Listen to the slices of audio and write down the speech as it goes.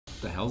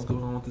the hell's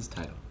going on with this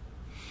title?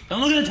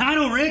 Don't look at the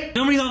title, Rick.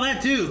 Don't read all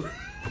that too.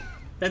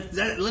 That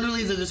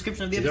literally is a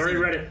description of the episode. You already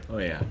read it. Oh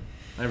yeah,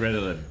 I read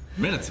it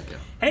minutes ago.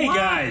 Hey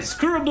guys,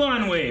 crew of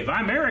Blonde Wave.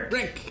 I'm Eric.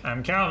 Rick.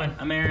 I'm Calvin.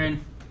 I'm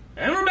Aaron.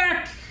 And we're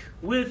back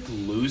with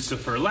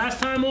Lucifer. Last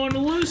time on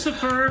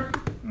Lucifer,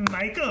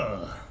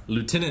 Michael.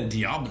 Lieutenant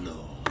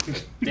Diablo.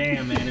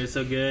 Damn, man, it was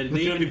so good.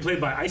 he's going to be played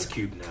by Ice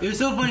Cube now. It was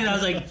so funny that I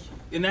was like,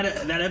 in that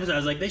episode, I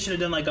was like, they should have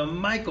done like a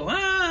Michael,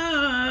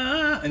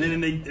 and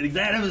then in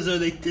that episode,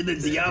 they did the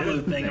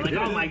Diablo thing. I'm like,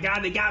 oh my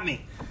god, they got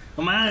me.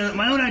 Well,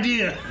 my own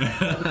idea.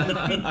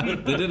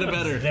 They did it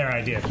better. Their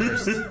idea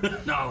first.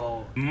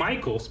 No.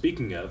 Michael,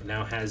 speaking of,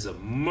 now has a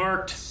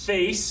marked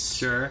face.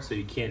 Sure. So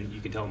you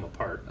can tell them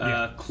apart.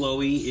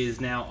 Chloe is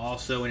now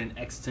also in an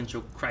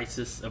existential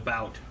crisis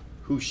about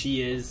who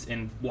she is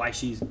and why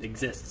she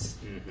exists.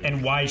 Mm-hmm.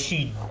 And why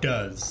she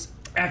does.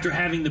 After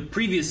having the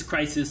previous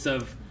crisis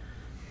of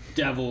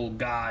devil,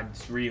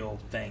 God's real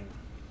thing.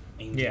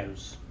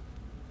 Angels.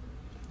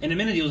 And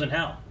Amenadiel's in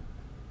hell.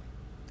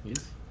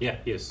 Yes. Yeah,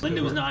 yes.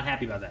 Linda was not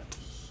happy about that.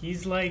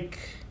 He's like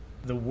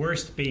the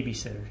worst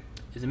babysitter.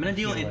 Is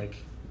Amenadiel like.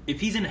 If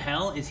he's in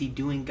hell, is he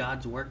doing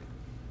God's work?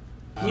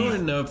 I don't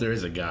even know if there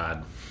is a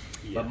God.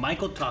 Yeah. But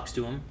Michael talks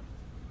to him.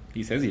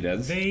 He says he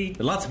does. They.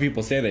 Lots of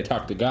people say they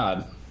talk to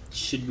God.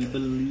 Should we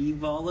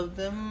believe all of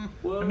them?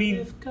 What I mean,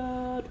 if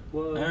God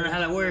was I don't know how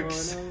that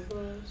works.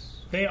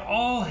 They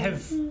all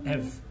have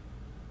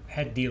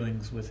had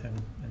dealings with him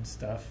and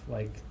stuff.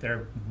 Like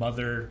their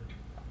mother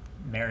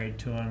married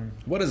to him.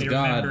 What does They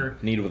God remember,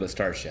 need with a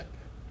starship?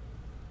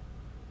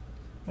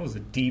 that was a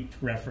deep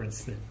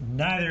reference that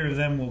neither of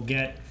them will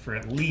get for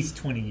at least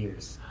 20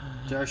 years.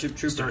 Starship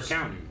Troopers. Start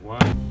counting.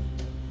 1.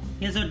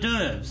 Yes, hors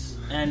d'oeuvres.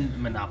 And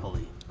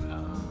Monopoly.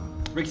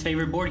 Rick's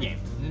favorite board game.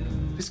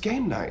 It's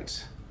game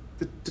night.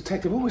 The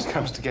detective always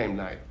comes to game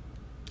night.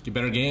 Get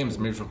better games,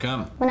 maybe she'll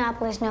come.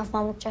 Monopoly's no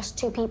fun with just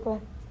 2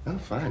 people. Oh,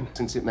 fine.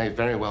 Since it may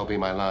very well be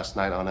my last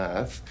night on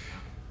Earth,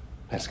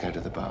 let's go to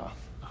the bar.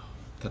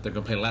 Thought they're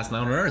gonna play Last Night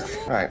on Earth.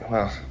 Right,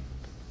 well...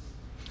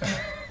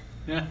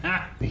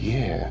 the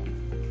year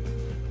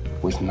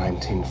was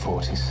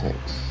 1946.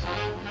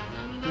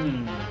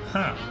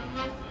 Huh.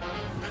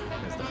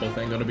 Is the whole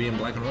thing gonna be in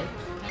black and white?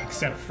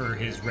 Except for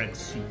his red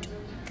suit.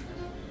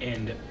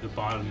 And the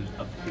bottom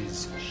of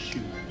his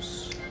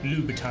shoes.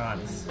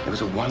 Louboutins. It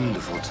was a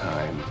wonderful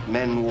time.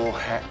 Men wore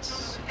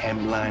hats,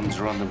 hemlines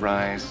were on the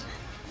rise,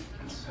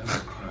 and so was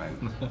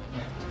crime.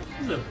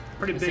 This is a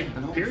pretty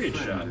big period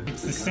shot.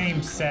 It's the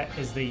same set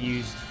as they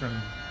used from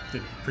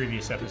the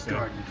previous episode.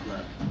 Garden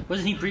Club.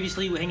 Wasn't he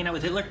previously hanging out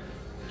with Hitler?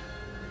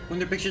 Weren't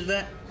there pictures of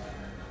that?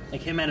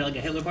 Like him at like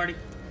a Hitler party?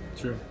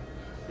 True.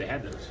 They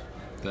had those.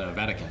 The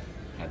Vatican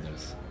had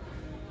those,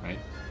 right?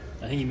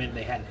 I think he meant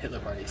they had Hitler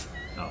parties.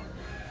 Oh.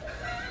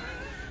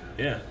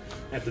 Yeah,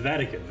 at the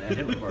Vatican, they had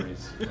Hitler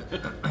parties.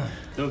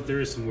 Though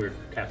there is some weird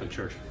Catholic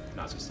Church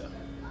Nazi stuff.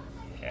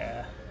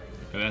 Yeah.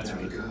 Oh, that's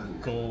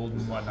right. Gold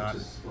and whatnot.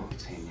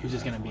 Who's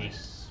this gonna be?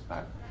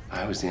 But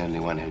I was the only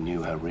one who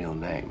knew her real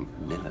name,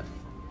 Lilith.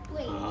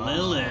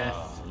 Lilith.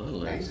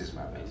 Maze's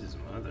Maze's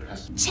mother.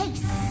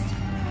 Chase!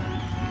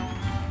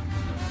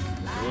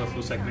 Lilith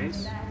looks like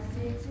Maze.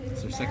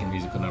 It's their second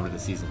musical number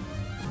this season.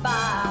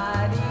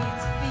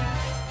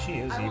 She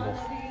is evil.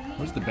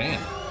 Where's the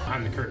band?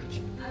 I'm the curtain.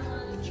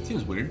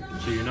 Seems weird.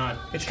 So you're not...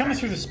 It's coming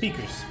through the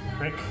speakers,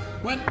 Rick.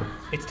 What?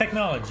 It's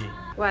technology.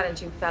 Why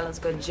don't you fellas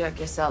go jerk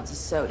yourselves a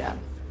soda?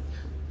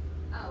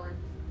 Oh,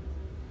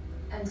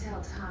 and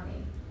tell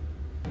Tommy.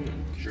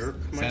 Jerk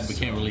Sad we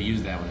can't really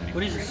use that one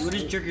anymore. What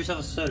is jerk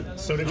yourself a soda?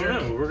 Soda I don't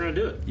jerk. know, but we're gonna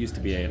do it. Used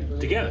to be a...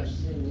 Together.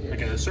 Like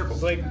in a circle.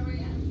 It's like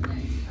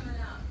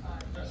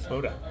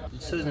soda.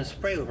 Soda's gonna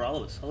spray over all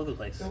of us, all over the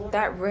place.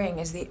 That ring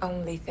is the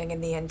only thing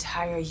in the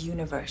entire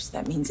universe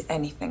that means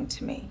anything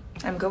to me.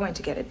 I'm going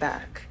to get it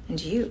back,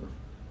 and you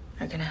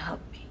are gonna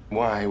help me.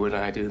 Why would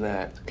I do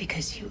that?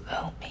 Because you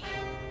owe me.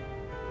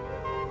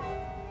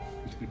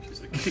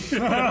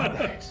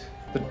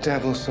 The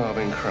devil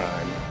solving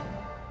crime.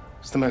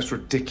 It's the most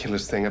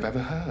ridiculous thing I've ever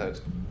heard.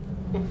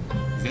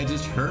 Is that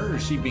just her or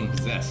is she being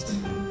possessed?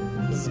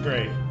 This is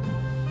great.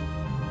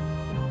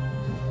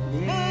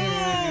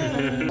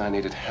 I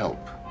needed help.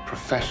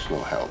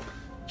 Professional help.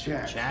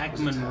 Jack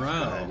was a tough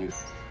Monroe. man.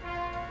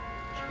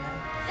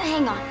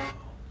 Hang on.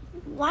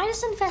 Why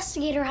does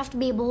investigator have to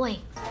be a boy?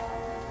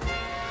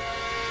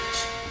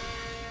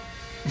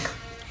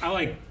 I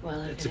like...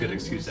 it's a good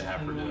excuse to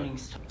have for doing.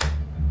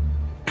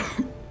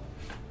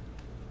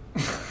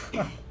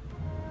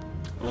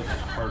 I love the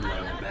hard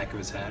line on the back of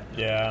his hat.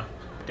 Yeah.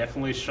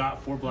 Definitely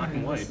shot for black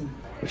and white.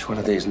 Which one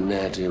of these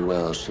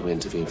ne'er-do-wells should we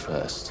interview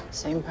first?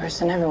 Same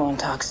person everyone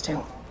talks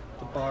to.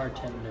 The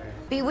bartender.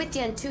 Be with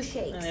you in 2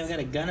 shakes. And they've got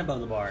a gun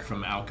above the bar.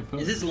 From Al Capone?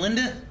 Is this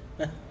Linda?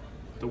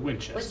 The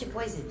Winchester. What's your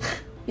poison?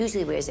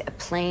 Usually wears a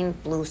plain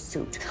blue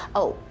suit.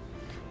 Oh,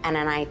 and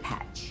an eye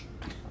patch.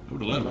 I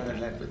would have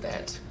loved With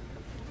that.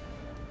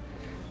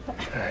 All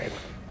right.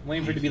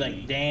 Waiting for it to be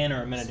like Dan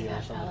or Amenadiel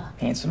or something.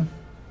 Handsome,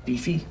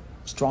 beefy,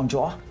 strong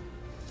jaw,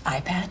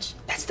 eye patch.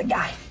 That's the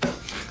guy.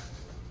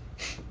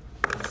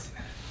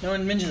 No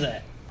one mentions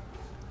that.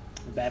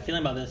 Bad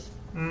feeling about this.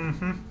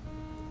 Mm-hmm.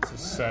 It's a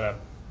setup.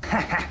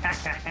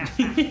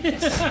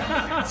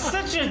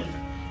 Such a...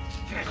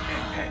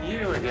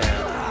 You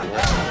again.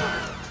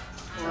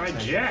 All right,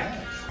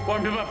 Jack.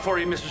 Warmed him up for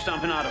you, Mr.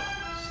 Stompanato.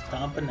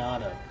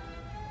 Stompanato.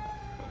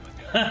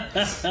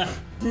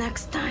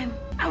 Next time,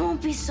 I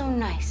won't be so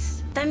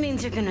nice. That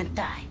means you're gonna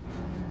die.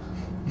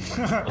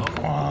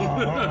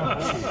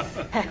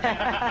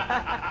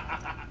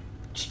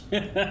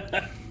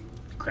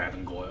 Crab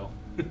and Goyle.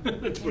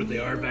 That's where they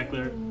are back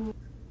there.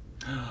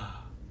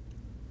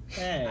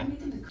 Hey,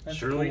 that's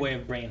Shirley? a cool way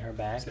of bringing her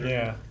back.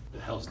 Yeah. The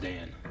hell's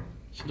Dan?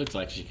 She looks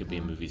like she could be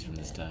in movies from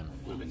this time.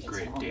 Would have been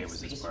great if Dan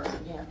was this part.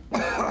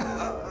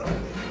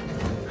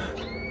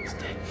 He's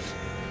dead.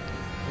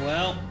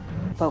 Well,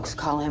 Folks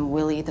call him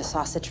Willie the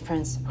Sausage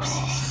Prince.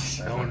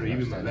 I wonder he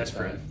was my best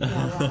friend.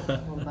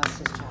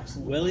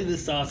 Willie the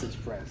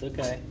Sausage Prince.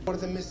 Okay. What are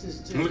the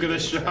missus Look at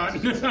this shot.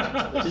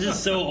 This is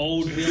so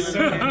old feeling.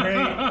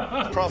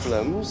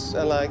 Problems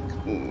are like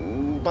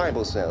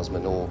Bible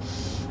salesmen or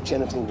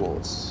genital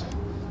warts.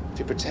 If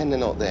you pretend they're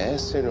not there,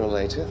 sooner or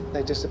later,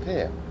 they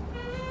disappear.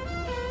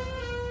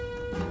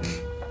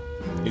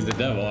 He's the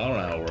devil. I don't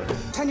know how it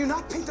works. Can you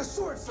not paint the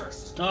sword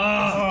first?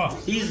 Oh,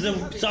 he's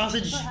the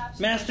sausage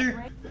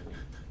master.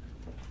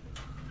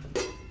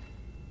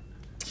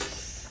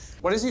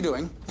 What is he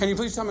doing? Can you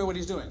please tell me what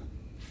he's doing?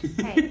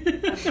 Hey.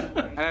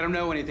 And I don't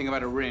know anything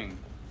about a ring.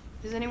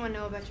 Does anyone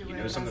know about your You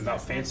know something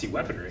about fancy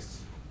weaponry?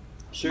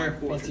 Sure,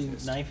 fancy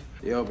knife.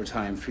 The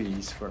overtime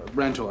fees for a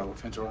rental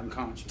elephant are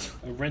unconscious.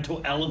 A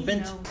rental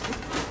elephant?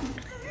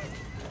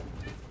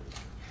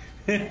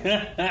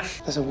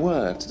 There's a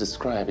word to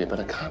describe it,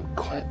 but I can't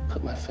quite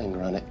put my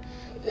finger on it.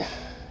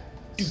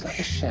 It's like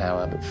a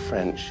shower, but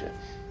French.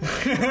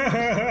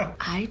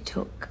 I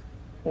took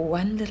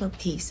one little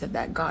piece of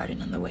that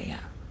garden on the way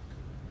out.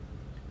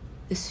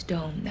 The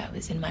stone that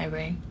was in my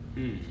ring.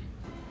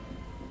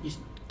 These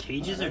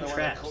cages are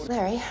traps.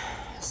 Larry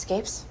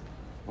escapes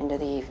into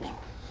the evening.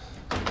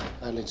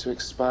 Only to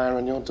expire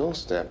on your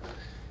doorstep.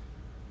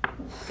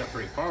 Got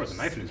pretty far with a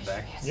knife in his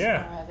back.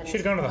 Yeah, should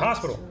have gone to the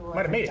hospital.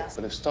 Might have made it.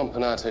 But if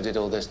Stompanato did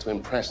all this to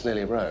impress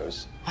Lily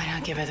Rose... Why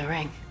not give her the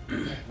ring?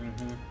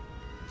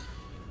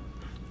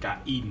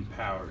 Got Eden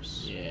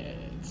powers. Yeah,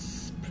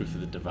 it's proof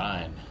of the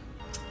divine.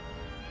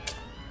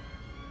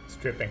 It's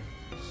dripping.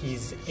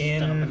 He's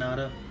in...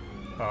 Stompanato.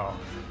 Oh, I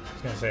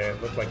was gonna say,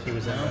 it looked like he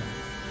was in the...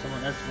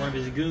 Someone, that's one of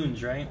his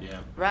goons, right?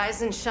 Yeah.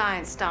 Rise and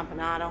shine,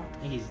 Stompanato. I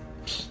think he's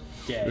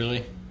dead.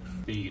 Really?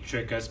 Think you could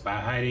trick us by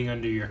hiding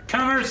under your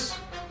covers?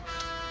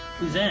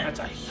 Who's that? That's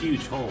a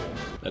huge hole.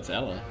 That's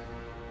Ella.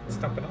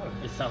 Stompanato.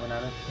 It's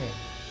Stompanato. Yeah.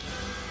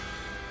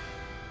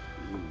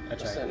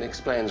 That's That right. certainly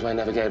explains why I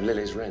never gave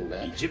Lily's ring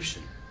back.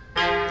 Egyptian.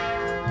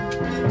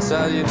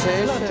 Bloody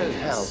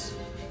hell.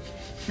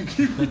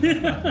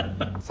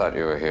 Thought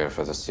you were here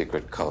for the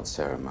secret cult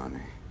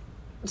ceremony.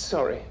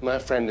 Sorry, my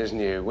friend is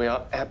new. We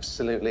are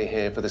absolutely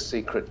here for the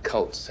secret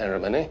cult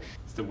ceremony.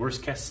 It's the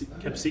worst kept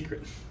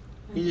secret.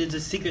 It's a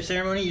secret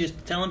ceremony? You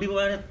just telling people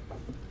about it?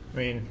 I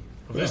mean,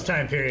 of this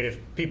time period, if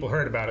people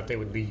heard about it, they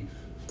would leave.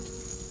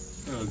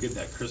 Oh, get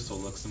that crystal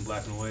looks in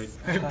black and white.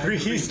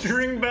 Priest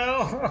ring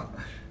bell.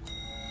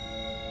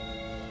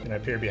 And I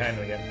appear behind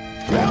him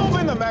again.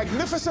 Melvin the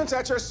Magnificent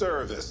at your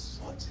service.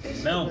 What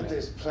is Melvin.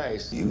 this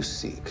place? You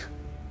seek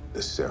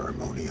the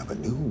ceremony of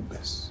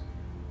Anubis.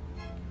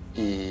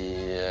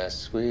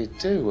 Yes, we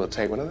do. We'll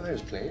take one of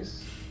those,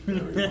 please.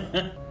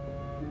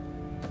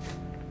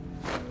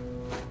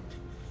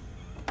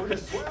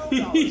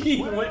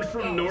 He went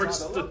from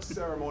Norse to...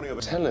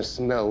 Tell us,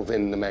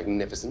 Melvin the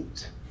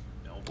Magnificent.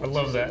 I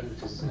love that.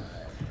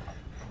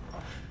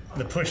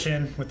 The push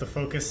in with the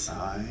focus.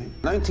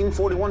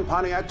 1941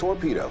 Pontiac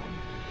Torpedo.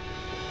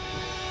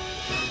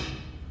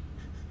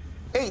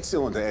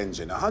 8-cylinder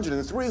engine,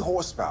 103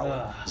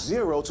 horsepower,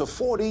 0 to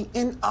 40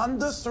 in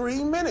under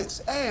 3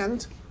 minutes,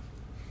 and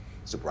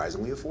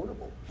surprisingly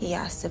affordable.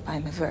 Yes, if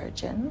I'm a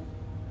virgin.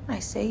 I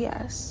say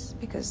yes,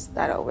 because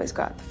that always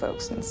got the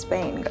folks in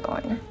Spain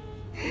going.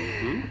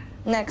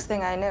 Next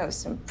thing I know,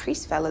 some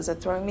priest fellas are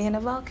throwing me in a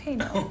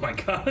volcano. Oh my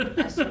god.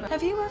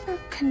 Have you ever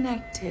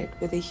connected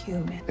with a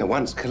human? Now,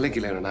 once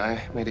Caligula and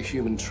I made a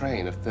human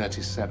train of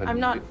 37. I'm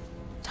not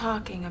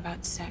talking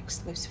about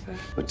sex, Lucifer.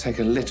 It would take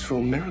a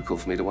literal miracle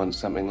for me to want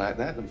something like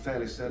that. I'm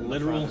fairly certain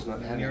Literal my father's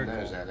not handing miracle.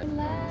 those at it.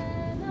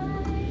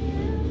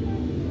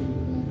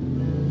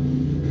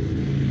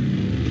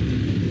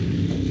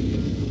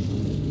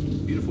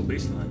 Beautiful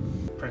baseline.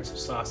 Prince of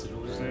Sausage,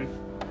 what was his name?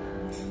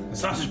 The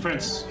Sausage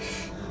Prince.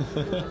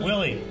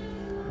 Willie.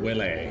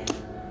 Willie.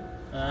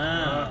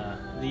 Ah,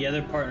 the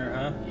other partner,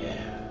 huh?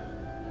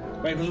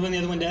 Yeah. Right, was when the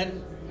other one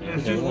dead? Yeah,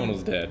 the other one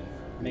was dead.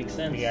 Makes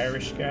sense. The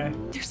Irish guy.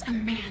 There's a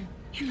man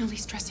in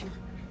Lily's dressing room.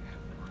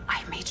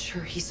 I made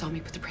sure he saw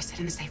me put the bracelet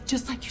in the safe,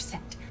 just like you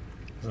said.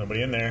 There's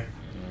nobody in there.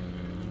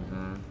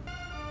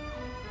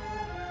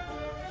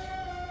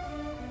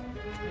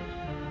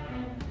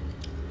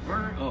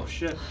 Oh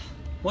shit.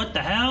 What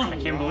the hell? I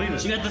can't believe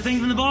it. She got the thing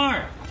from the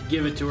bar.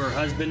 Give it to her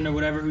husband or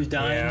whatever who's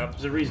dying. Yeah,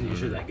 there's a reason you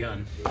shoot that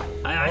gun.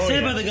 I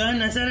said about the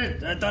gun. I said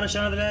it. I thought I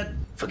shot at that.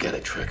 Forget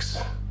it, Trix.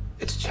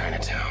 It's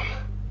Chinatown.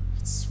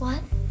 It's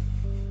what?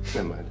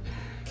 Never mind.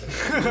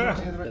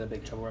 Got a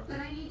big trouble.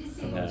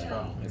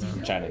 No, it's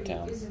from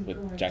Chinatown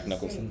with Jack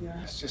Nicholson.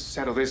 Let's just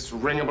settle this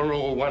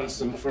ring-a-roll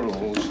once and for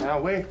all,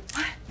 shall we?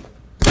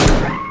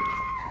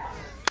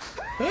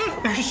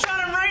 Shot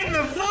him right in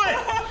the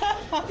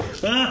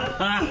foot!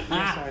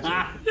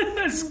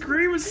 That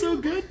scream was so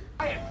good.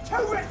 I am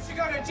too rich to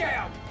go to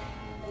jail.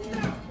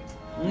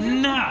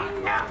 No.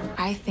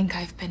 I think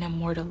I've been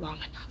immortal long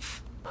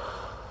enough.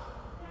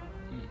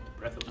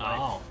 Breath of life.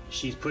 Oh,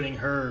 she's putting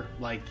her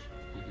like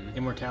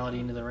immortality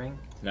into the ring.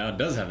 Now it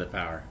does have the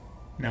power.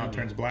 Now it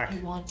turns black. I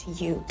want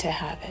you to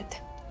have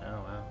it. Oh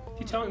wow. Is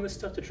he telling this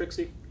stuff to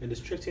Trixie? And does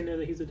Trixie know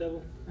that he's the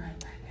devil?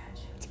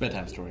 It's a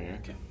bedtime story,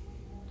 Eric. Okay.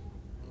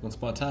 Once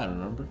upon a time,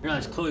 remember? You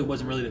realize Chloe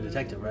wasn't really the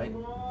detective, right?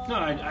 No,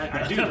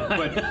 I do.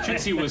 But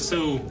Trixie was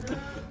so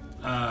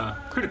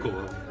critical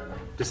of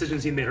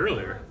decisions he made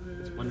earlier. I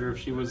just wonder if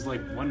she was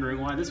like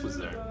wondering why this was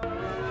there.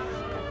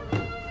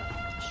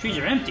 Streets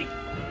are empty.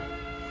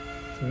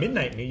 It's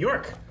midnight, New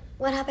York.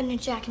 What happened to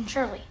Jack and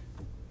Shirley?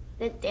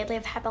 Did they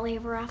live happily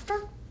ever after?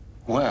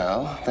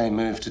 Well, they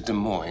moved to Des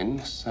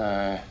Moines,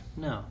 so...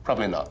 No.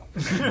 Probably not.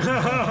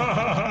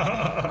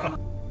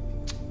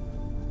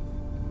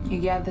 You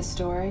get the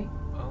story?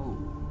 Oh.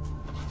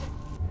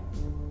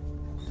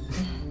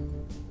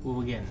 What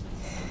we getting?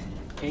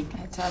 Cake?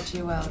 I taught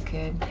you well,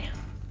 kid. Damn.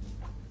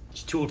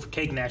 She's too old for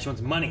cake now. She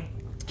wants money.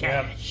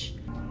 Cash.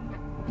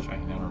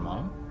 Tracking down her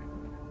mom?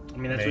 I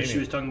mean, that's Maybe. what she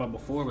was talking about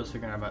before, was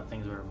figuring out about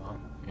things with her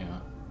mom. Yeah.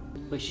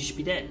 Wait, she should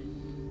be dead.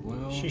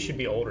 Well, She should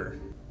be older.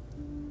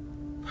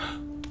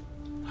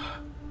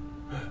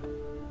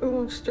 Who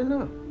wants to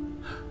know?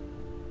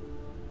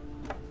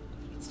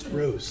 It's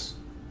Rose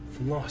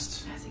from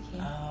Lost.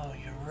 Oh,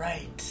 you're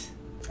right.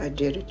 I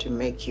did it to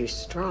make you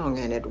strong,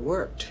 and it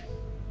worked.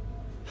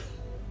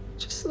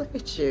 Just look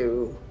at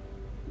you.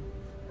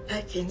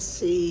 I can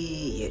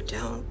see you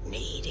don't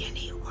need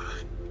anyone.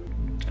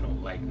 I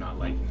don't like not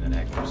liking that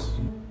actress.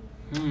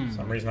 For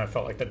some reason I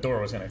felt like the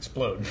door was gonna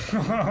explode.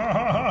 Jerry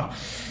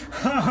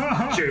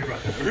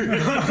brought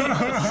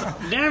that.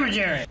 Damn it,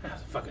 Jerry! That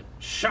was a fucking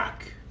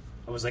shock.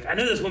 I was like, I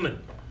know this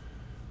woman.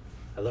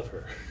 I love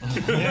her.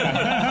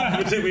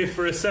 It took me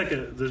for a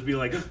second to just be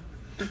like,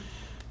 The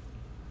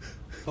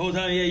whole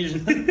time, yeah, you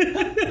just...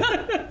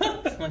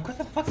 I'm like, what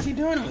the fuck is he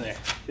doing over there?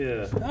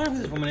 yeah. I don't know who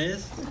this woman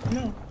is.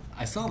 No.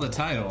 I saw the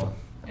title,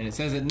 and it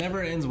says it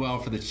never ends well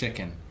for the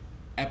chicken.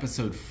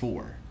 Episode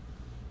 4.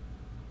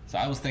 So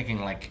I was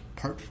thinking, like,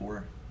 part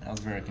 4? I was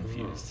very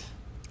confused.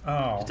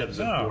 Oh, It's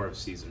episode no. 4 of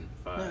season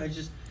 5. No, it's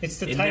just... It's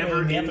the It title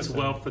never of the ends episode.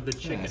 well for the Yeah,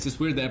 chicken. it's just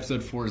weird that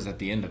episode 4 is at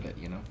the end of it,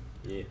 you know?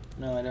 Yeah,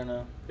 No, I don't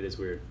know. it is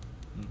weird.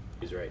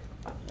 He's right.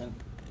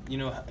 You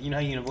know how you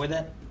can avoid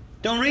that?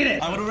 Don't read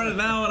it! I would have read it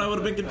now and I would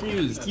have been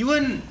confused. You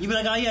wouldn't. You'd be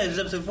like, oh yeah, this is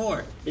episode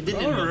 4. It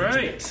didn't end All well.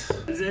 right. It's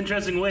an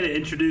interesting way to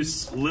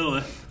introduce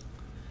Lilith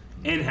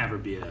and have her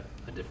be a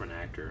different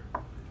actor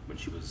when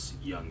she was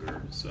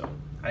younger. So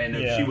I didn't know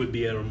if she would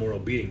be an immoral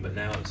being, but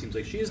now it seems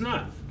like she is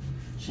not.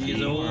 She is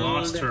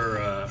lost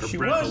her She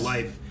breath was. of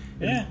life.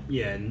 Yeah.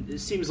 Yeah, and it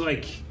seems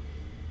like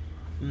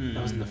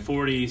that was in the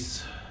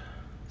 40s,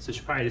 so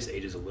she probably just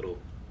ages a little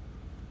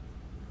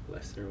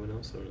less than everyone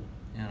else. I don't know.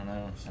 I don't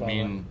know. I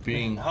mean,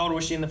 being... How old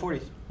was she in the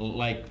 40s?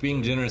 Like,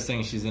 being generous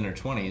saying she's in her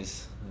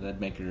 20s, that'd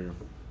make her,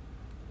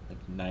 like,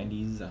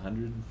 90s,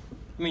 100?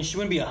 I mean, she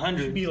wouldn't be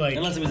 100 She'd be like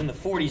unless it was in the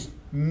 40s.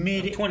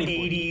 Mid 20,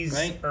 80s,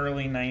 right?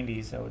 early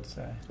 90s, I would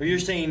say. Or you're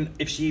saying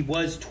if she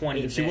was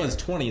 20 If she was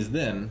 20s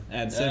then,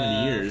 add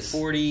 70 years.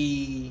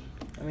 40...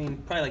 I mean,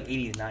 probably like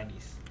 80 to 90s.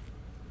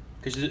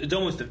 Because it's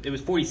almost... It was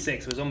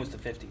 46. It was almost the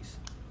 50s.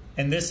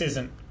 And this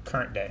isn't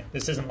current day.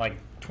 This isn't like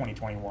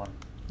 2021.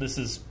 This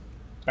is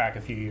back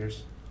a few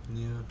years.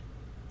 Yeah.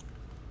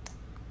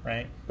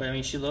 Right? But I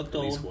mean, she looked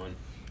At least old. one.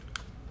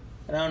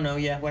 And I don't know,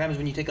 yeah. What happens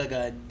when you take like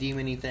a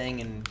demon-y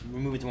thing and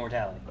remove it to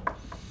mortality?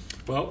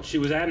 Well, she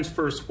was Adam's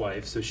first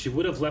wife, so she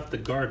would have left the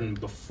garden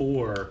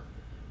before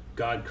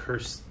God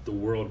cursed the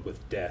world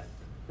with death,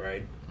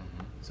 right?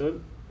 Mm-hmm.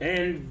 So,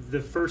 and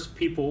the first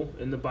people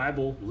in the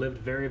Bible lived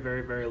very,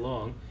 very, very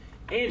long,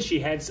 and she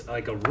had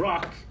like a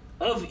rock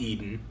of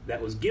Eden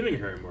that was giving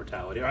her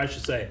immortality, or I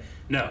should say,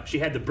 no, she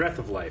had the breath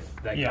of life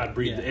that God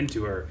breathed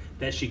into her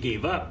that she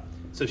gave up.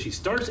 So she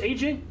starts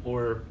aging,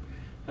 or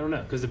I don't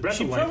know, because the breath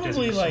She of life doesn't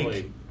probably,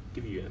 necessarily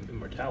give you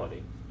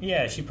immortality.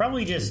 Yeah, she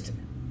probably just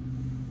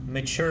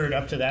matured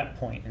up to that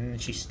point, and then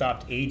she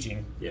stopped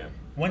aging. Yeah.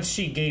 Once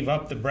she gave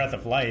up the breath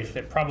of life,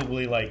 it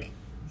probably like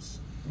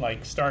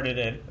started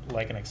at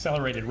like an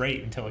accelerated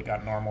rate until it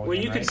got normal. Well,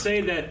 again, you right? could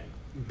say that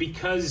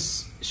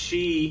because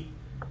she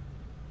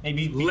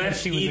maybe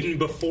left she was Eden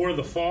before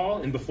the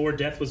fall and before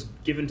death was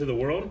given to the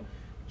world,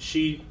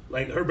 she,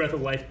 like, her breath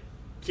of life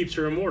keeps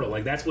her immortal.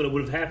 Like, that's what it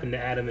would have happened to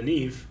Adam and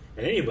Eve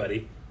and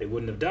anybody. They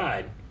wouldn't have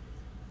died,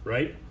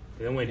 right?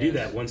 They only do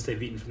that once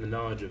they've eaten from the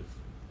knowledge of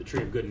the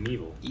tree of good and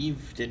evil.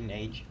 Eve didn't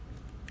age.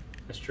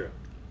 That's true.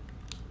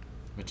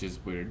 Which is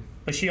weird.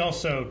 But she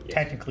also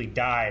technically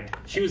died.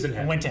 She was in heaven.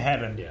 And went to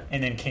heaven Yeah.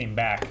 and then came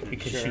back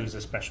because Sure. she was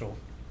a special.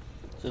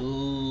 So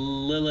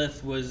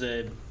Lilith was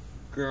a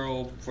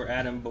girl for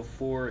Adam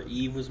before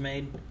Eve was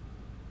made?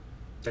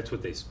 That's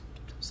what they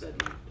said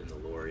in the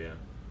lore, yeah.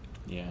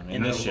 Yeah,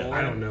 In the lore?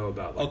 I don't know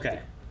about. Like, okay.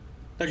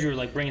 I thought you were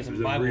like bringing some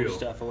the Bible real-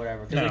 stuff or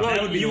whatever. 'Cause, No, like, that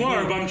well, would be you the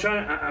are, lore. but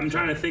I'm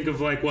trying to think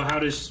of like, well, how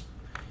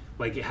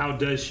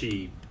does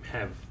she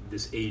have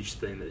this age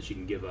thing that she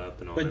can give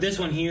up and all that? But this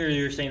stuff? one here,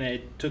 you're saying that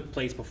it took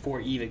place before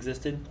Eve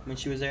existed when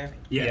she was there?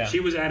 Yeah, she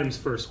was Adam's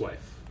first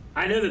wife.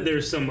 I know that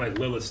there's some like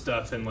Lilith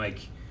stuff in like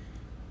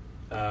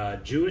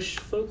Jewish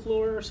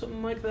folklore or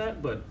something like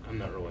that, but I'm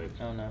not really.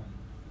 I don't know.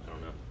 I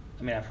don't know.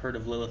 I mean, I've heard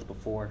of Lilith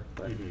before,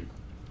 but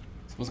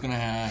So what's going to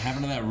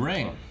happen to that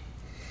ring?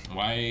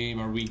 Why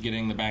are we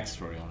getting the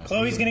backstory on it?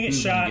 Chloe's gonna get Who's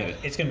shot. get it?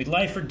 It's gonna be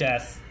life or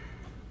death,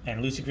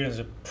 and Lucifer's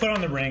gonna put on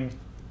the ring,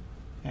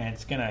 and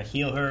it's gonna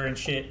heal her and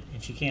shit,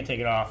 and she can't take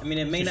it off. I mean,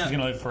 it may so not- She's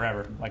gonna live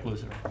forever, like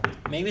Lucifer.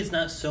 maybe it's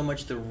not so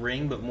much the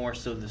ring, but more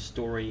so the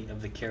story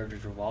of the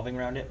characters revolving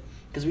around it.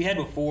 Because we had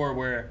before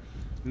where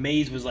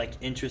Maze was like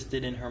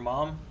interested in her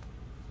mom,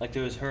 like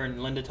there was her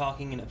and Linda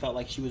talking, and it felt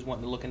like she was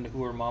wanting to look into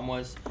who her mom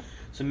was.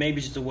 So maybe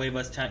it's just a way of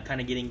us kind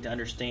of getting to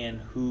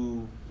understand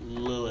who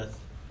Lilith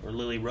or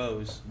Lily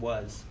Rose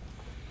was,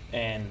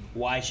 and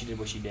why she did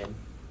what she did,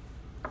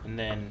 and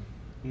then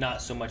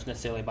not so much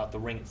necessarily about the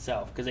ring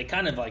itself. Because they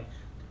kind of like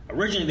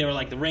originally they were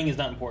like the ring is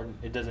not important;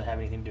 it doesn't have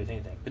anything to do with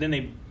anything. But then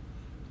they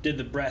did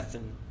the breath,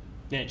 and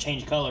then it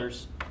changed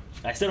colors.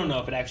 I still don't know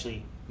if it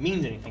actually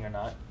means anything or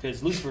not,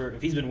 because Lucifer,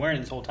 if he's been wearing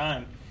it this whole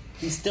time,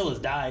 he still has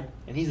died,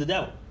 and he's the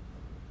devil.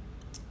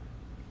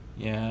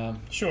 Yeah.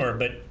 Sure,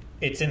 but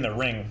it's in the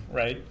ring,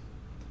 right?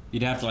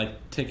 You'd have to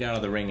like take it out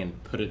of the ring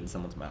and put it in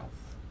someone's mouth.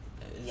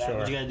 Is that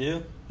what you gotta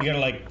do? You gotta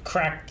like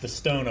crack the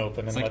stone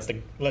open and It's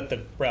let the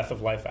breath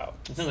of life out.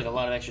 It sounds like a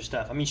lot of extra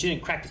stuff. I mean, she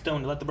didn't crack the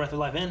stone to let the breath of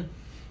life in.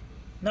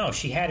 No,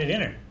 she had it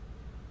in her.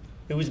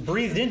 It was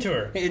breathed into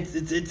her.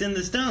 It's in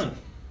the stone.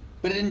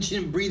 But she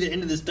didn't breathe it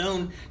into the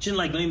stone. She didn't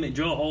like let me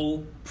drill a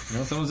hole.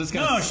 No, someone's just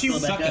No, gonna she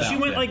suck it out. she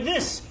went then. like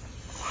this,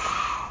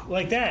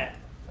 like that,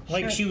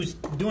 like she was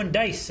doing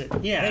dice at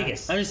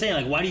Vegas. I'm just saying,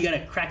 like, why do you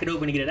gotta crack it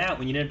open to get it out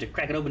when you don't have to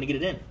crack it open to get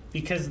it in?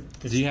 Because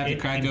Do you have to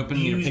crack open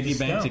your imbues the piggy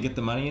bank to stone. get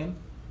the money in?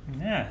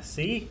 Yeah,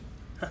 see?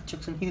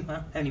 Jokes on you, I don't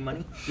have any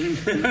money.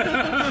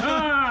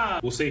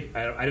 We'll see.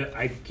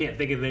 I can't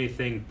think of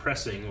anything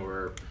pressing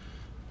or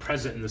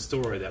present in the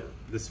story that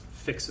this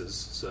fixes.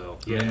 So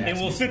It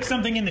will fix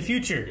something in the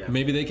future.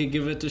 Maybe they could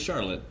give it to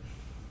Charlotte.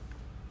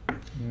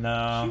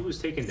 No. She was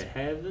taken to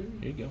heaven.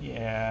 There you go.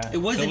 Yeah. It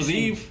was So was interesting.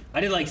 Eve.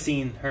 I did like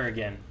seeing her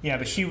again. Yeah,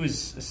 but she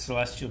was a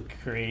celestial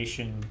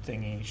creation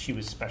thingy. She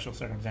was special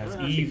circumstance.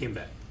 Oh, she Eve came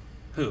back.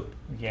 Who?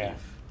 Yeah.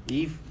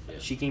 Eve?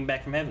 She came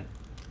back from heaven.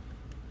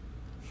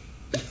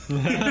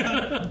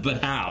 But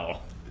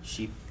how?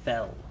 She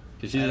fell.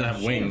 Because she doesn't have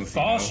She wings. didn't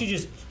fall, you know? she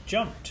just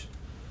jumped.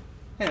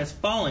 Yeah, it's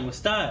falling with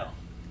style.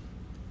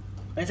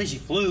 I didn't say she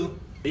flew.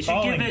 They should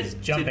Falling give it is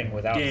jumping to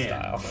without Dan.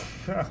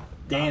 style.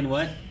 Dan,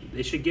 what?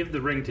 They should give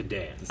the ring to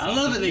Dan. I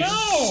love it. They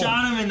No!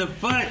 shot him in the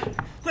foot.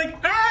 Like,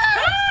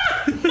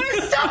 ah! My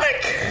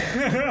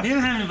stomach! Him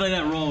having to play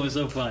that role was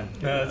so fun.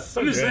 It's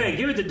so I'm just good. saying,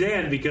 give it to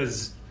Dan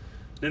because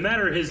no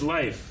matter his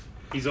life,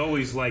 he's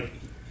always like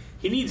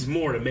he needs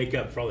more to make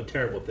up for all the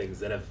terrible things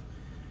that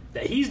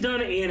he's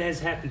done and has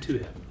happened to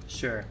him.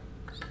 Sure.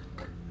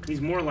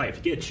 He's more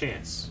life. Get a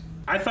chance.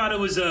 I thought it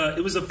was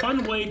a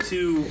fun way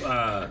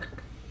to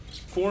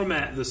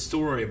format the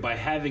story by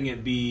having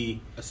it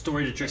be A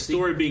story to Trixie. a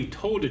story being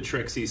told to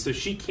Trixie, so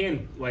she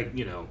can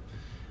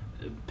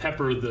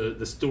pepper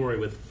the story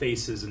with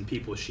faces and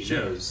people she Sure.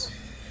 knows.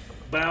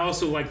 But I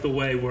also like the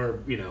way where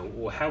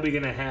well, how are we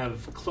gonna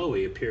have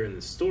Chloe appear in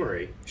the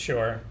story?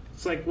 Sure.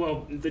 It's like,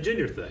 well, the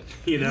gender thing,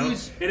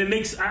 and it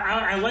makes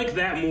I like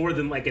that more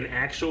than like an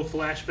actual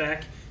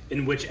flashback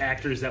in which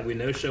actors that we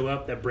know show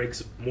up. That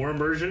breaks more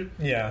immersion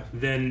Yeah.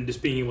 than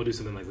just being able to do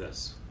something like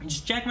this. Does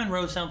Jack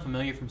Monroe sound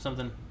familiar from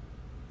something?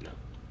 No,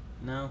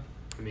 No.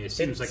 I mean it It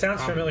seems like a sounds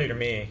comedy. familiar to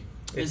me.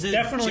 It Is it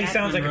definitely Jack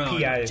sounds Monroe? like a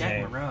PI's Jack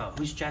name. Monroe.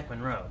 Who's Jack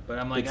Monroe? But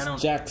I'm like, It's I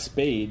don't. Jack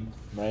Spade,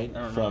 right? I don't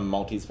know. From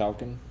Maltese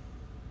Falcon.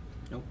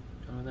 Nope.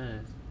 I don't know what that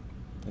is.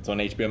 It's on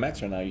HBO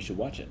Max right now. You should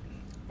watch it.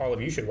 All of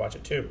you should watch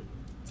it too.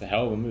 It's a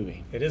hell of a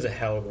movie. It is a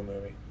hell of a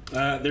movie.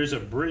 There's a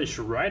British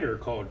writer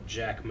called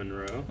Jack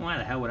Monroe. Why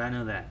the hell would I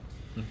know that?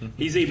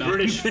 He's a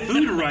British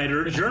food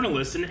writer,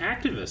 journalist, and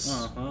activist.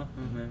 Uh-huh.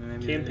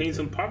 Maybe Campaigns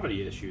on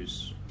poverty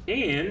issues.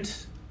 And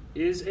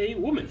is a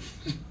woman.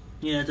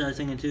 Yeah, that's what I was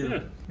thinking too. Yeah.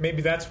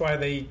 Maybe that's why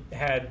they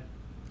had.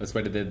 That's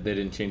why they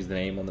didn't change the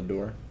name on the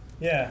door.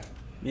 Yeah.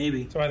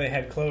 Maybe. That's why they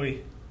had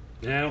Chloe.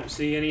 And I don't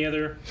see any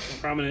other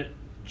prominent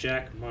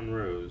Jack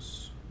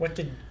Monroes. What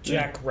did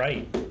Jack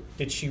write?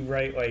 Did she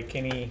write like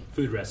any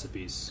Food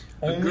recipes.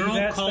 A only Girl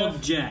that Called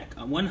stuff? Jack.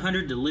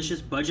 100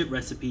 delicious budget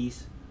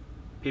recipes.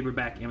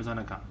 Paperback,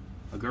 Amazon.com.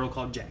 A Girl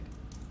Called Jack.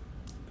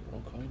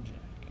 Girl called Jack.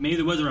 Maybe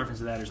there was a reference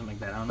to that or something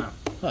like that. I don't know.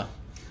 Huh.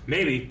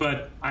 Maybe,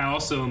 but I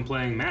also am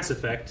playing Mass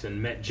Effect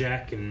and met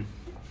Jack and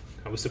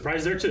I was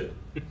surprised there too.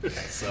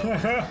 So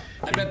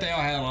I bet they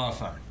all had a lot of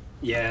fun.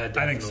 Yeah,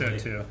 definitely. I think so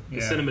too. The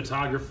Yeah.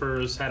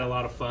 cinematographers had a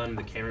lot of fun.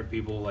 The camera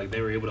people, like, they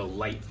were able to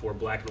light for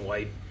black and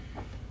white.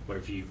 Where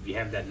if you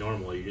have that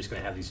normal, you're just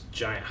gonna have these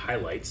giant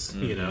highlights,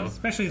 you know.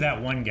 Especially that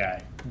one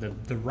guy, the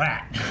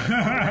rat.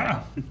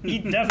 He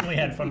definitely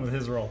had fun with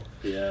his role.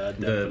 Yeah,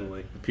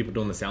 definitely. The people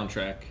doing the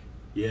soundtrack.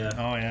 Yeah.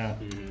 Oh yeah.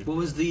 Mm-hmm. What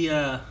was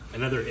the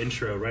another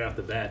intro right off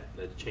the bat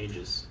that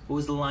changes? What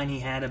was the line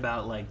he had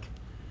about, like,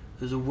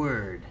 there's a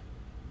word,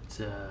 it's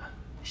a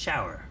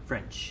shower,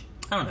 French.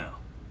 I don't know.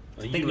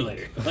 Think of it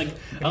later. Like,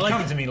 It'll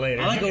come to me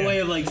later. I like a Yeah. way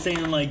of, like,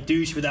 saying, like,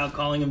 douche without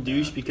calling him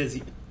douche because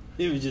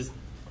it was just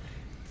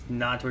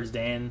nod towards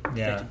Dan,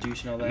 Yeah.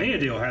 douche and all that.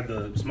 Mayadale had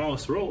the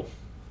smallest role.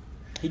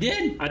 He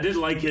did. I did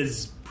like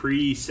his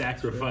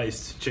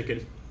pre-sacrificed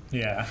chicken.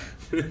 Yeah.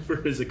 For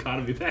his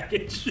economy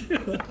package.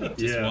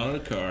 Just wanted a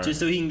car. Just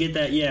so he can get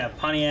that,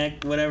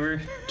 Pontiac,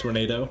 whatever.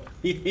 Tornado.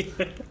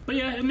 But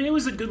yeah, I mean, it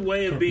was a good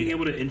way of being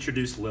able to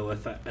introduce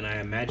Lilith, and I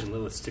imagine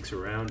Lilith sticks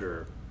around,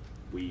 or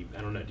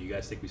I don't know, do you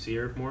guys think we see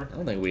her more? I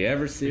don't think we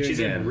ever see her She's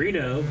again. in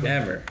Reno.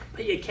 Ever.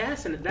 But you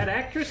cast that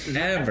actress? in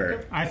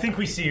Ever. I think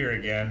we see her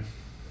again.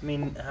 I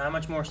mean, how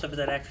much more stuff is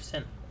that actress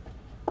in?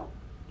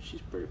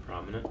 She's pretty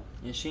prominent.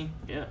 Is she?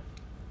 Yeah.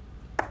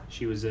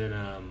 She was in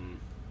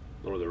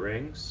Lord of the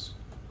Rings,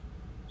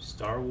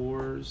 Star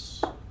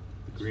Wars,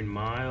 The Green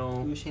Mile.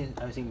 Who was she in?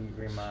 I was thinking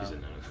Green Mile. She's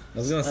in I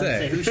was gonna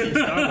say. Who's she in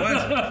Star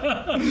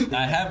Wars?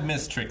 I have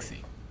missed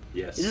Trixie.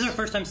 Yes. Is this our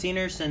first time seeing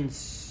her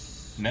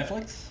since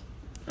Netflix?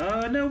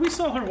 No, we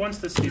saw her once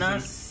this season.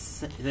 Not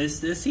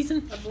this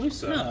season? I believe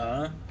so.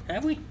 No,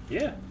 have we?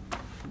 Yeah.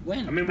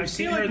 When? I mean, I we've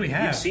seen feel like her. we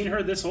have. We've seen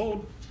her this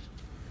old.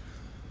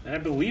 And I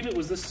believe it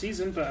was this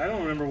season, but I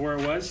don't remember where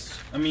it was.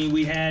 I mean,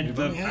 we had.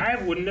 I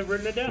wouldn't have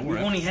written it down. We've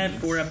only had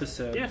 4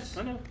 episodes. Yes,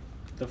 I know.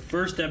 The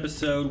first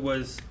episode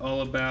was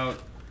all about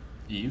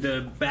Eve?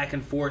 the back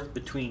and forth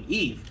between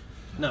Eve.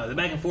 No, the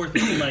back and forth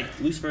between like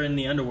Lucifer in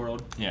the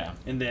underworld, Yeah.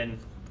 and then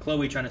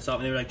Chloe trying to solve.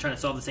 And they were like trying to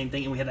solve the same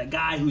thing. And we had that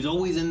guy who's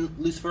always in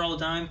Lucifer all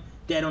the time,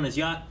 dead on his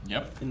yacht.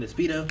 Yep. In the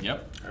Speedo.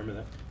 Yep. I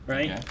remember that.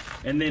 Right. Okay.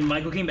 And then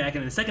Michael came back,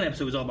 and then the second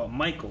episode was all about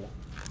Michael.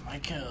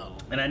 Michael.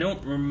 And I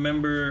don't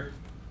remember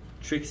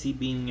Trixie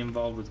being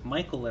involved with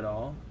Michael at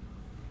all.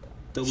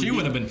 Though She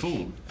would have been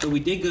fooled. So we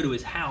did go to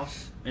his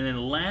house, and then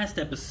the last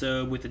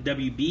episode with the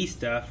WB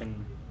stuff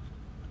and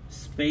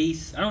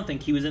space, I don't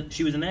think she was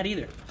in that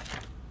either.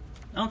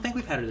 I don't think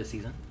we've had her this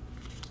season.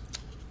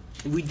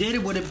 If we did,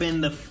 it would have been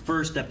the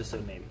first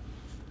episode maybe,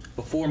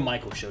 before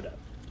Michael showed up.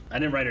 I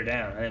didn't write her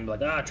down. I didn't be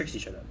like, Trixie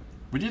showed up.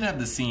 We did have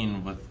the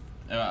scene with,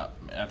 I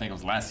think it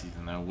was last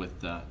season though,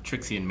 with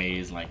Trixie and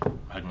Maze like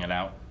hugging it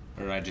out.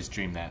 Or did I just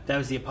dream that? That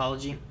was the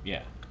apology?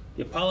 Yeah.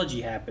 The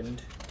apology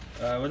happened.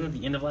 Wasn't it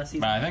the end of last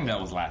season? But I think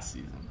that was last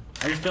season.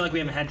 I just feel like we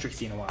haven't had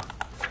Trixie in a while.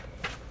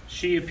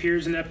 She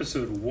appears in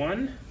episode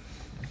 1,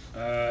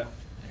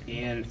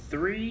 and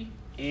 3,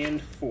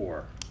 and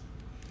 4.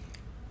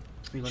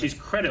 She's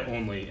credit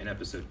only in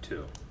episode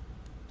 2.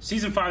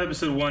 Season 5,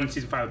 episode 1,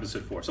 season 5,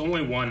 episode 4. So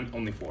only 1,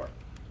 only 4.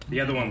 The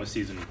other one was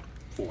season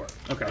 4.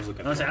 Okay. I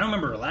don't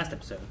remember her last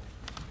episode.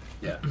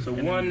 Yeah, so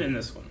 1 and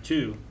this one.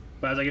 2.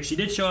 But I was like, if she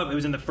did show up, it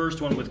was in the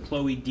first one with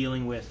Chloe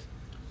dealing with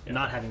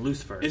not having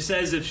Lucifer. It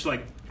says if she,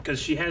 like,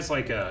 because she has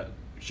like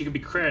she could be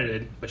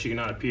credited, but she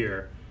cannot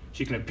appear.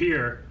 She can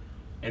appear,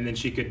 and then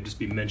she could just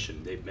be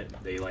mentioned.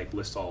 They like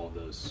list all of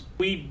those.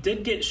 We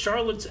did get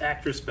Charlotte's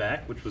actress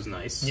back, which was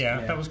nice.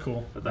 Yeah, that was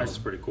cool. That was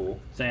pretty cool.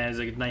 So it was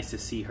like nice to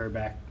see her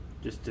back,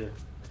 just to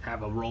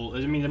have a role.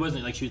 I mean, it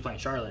wasn't like she was playing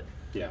Charlotte.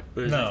 Yeah,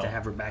 but it was nice to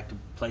have her back to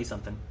play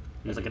something.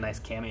 It was like a nice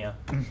cameo.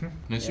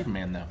 No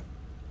Superman though.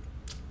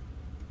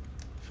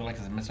 I feel like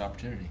it's a missed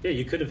opportunity. Yeah,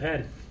 you could have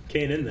had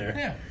Kane in there.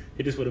 Yeah.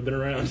 He just would have been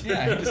around.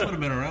 Yeah, he just would have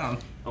been around.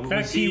 In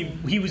fact,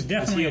 he was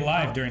definitely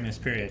alive during this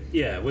period.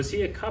 Yeah, was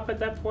he a cop at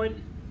that point?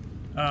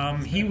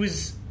 He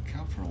was.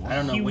 I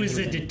don't know. He when was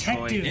a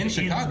detective in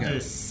Chicago.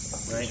 Right?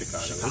 Chicago.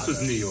 This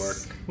was New York.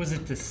 Was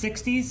it the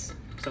 60s?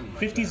 Something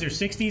like 50s or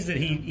 60s that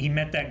he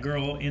met that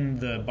girl in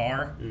the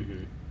bar?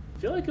 Mm-hmm. I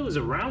feel like it was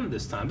around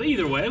this time, but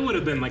either way, it would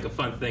have been like a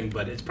fun thing.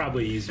 But it's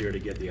probably easier to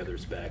get the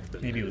others back.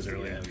 Than Maybe it was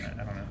earlier than that.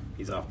 I don't know.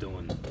 He's off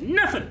doing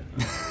nothing.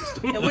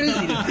 What is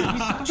he doing?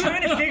 He's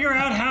trying to figure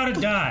out how to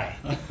die.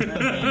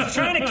 He's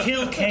trying to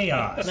kill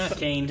chaos. Not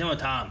Kane. Tell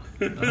Tom.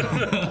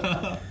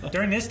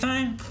 During this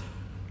time,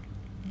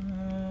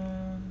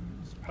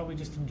 he's probably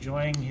just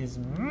enjoying his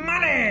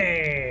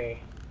money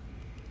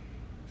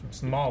from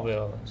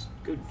Smallville.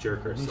 Go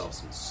jerk ourselves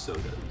some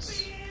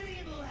sodas.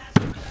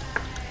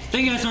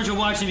 Thank you guys so much for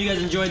watching. If you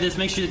guys enjoyed this,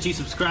 make sure that you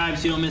subscribe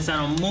so you don't miss out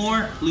on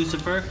more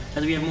Lucifer,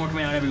 as we have more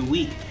coming out every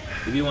week.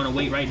 If you want to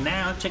wait right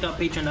now, check out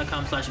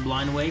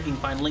patreon.com/blindwave. You can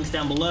find links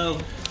down below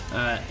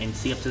and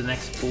see up to the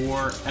next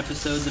 4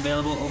 episodes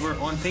available over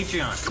on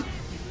Patreon.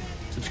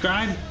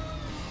 Subscribe,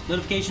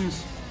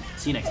 notifications.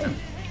 See you next time.